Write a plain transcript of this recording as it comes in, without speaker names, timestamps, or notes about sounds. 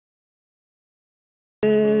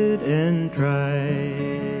and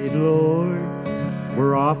tried, Lord,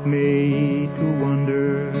 we're oft made to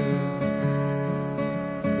wonder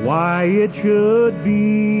why it should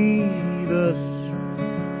be thus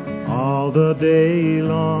all the day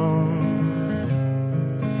long,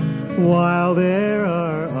 while there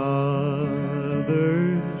are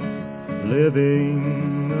others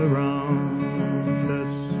living around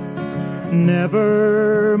us,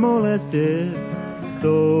 never molested,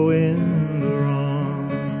 though in the wrong.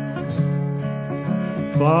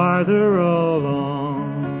 Farther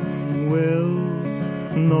along we'll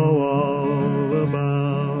know all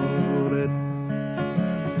about it.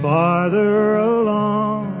 Farther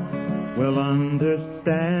along we'll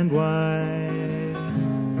understand why.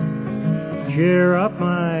 Cheer up,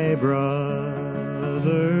 my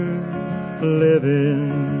brother, live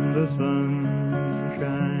in the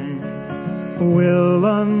sunshine. We'll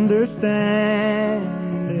understand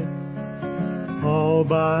it all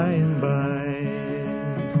by and by,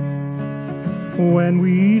 when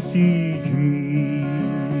we see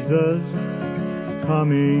Jesus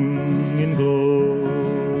coming in glory,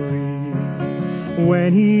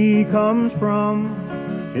 when he comes from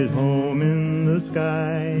his home in the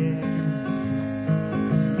sky.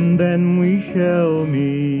 Then we shall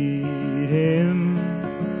meet him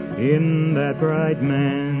in that bright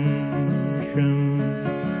mansion.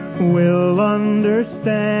 We'll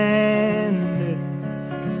understand it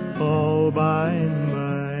all by and by.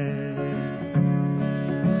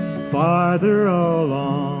 Farther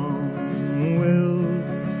along we'll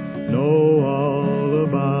know all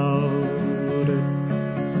about it.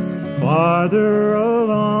 Farther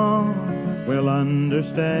along we'll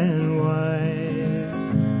understand why.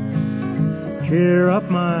 Cheer up,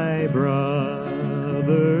 my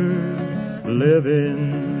brother, live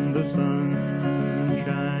in the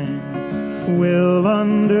sunshine. We'll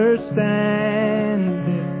understand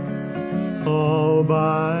it all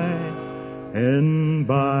by and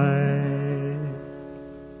by.